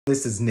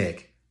This is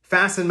Nick,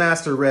 Fasten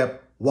Master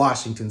Rep,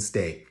 Washington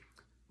State.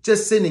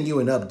 Just sending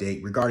you an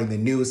update regarding the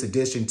newest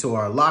addition to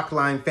our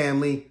LOKline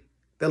family,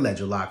 the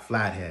LedgerLOK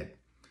Flathead.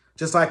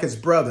 Just like its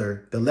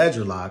brother, the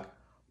LedgerLOK,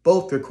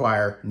 both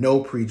require no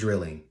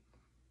pre-drilling.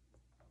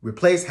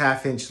 Replace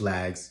half-inch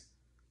lags,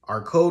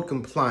 are code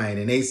compliant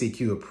and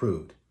ACQ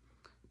approved.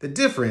 The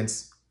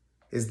difference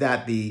is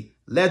that the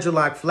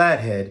LedgerLOK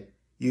Flathead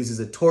uses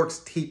a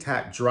Torx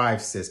T-Tap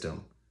drive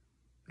system.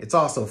 It's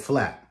also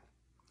flat.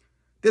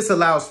 This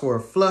allows for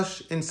a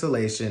flush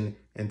installation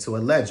into a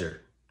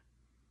ledger,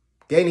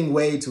 gaining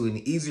way to an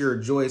easier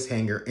joist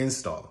hanger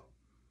install.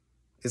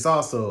 It's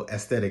also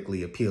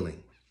aesthetically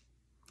appealing.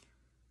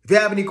 If you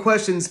have any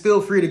questions,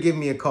 feel free to give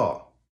me a call.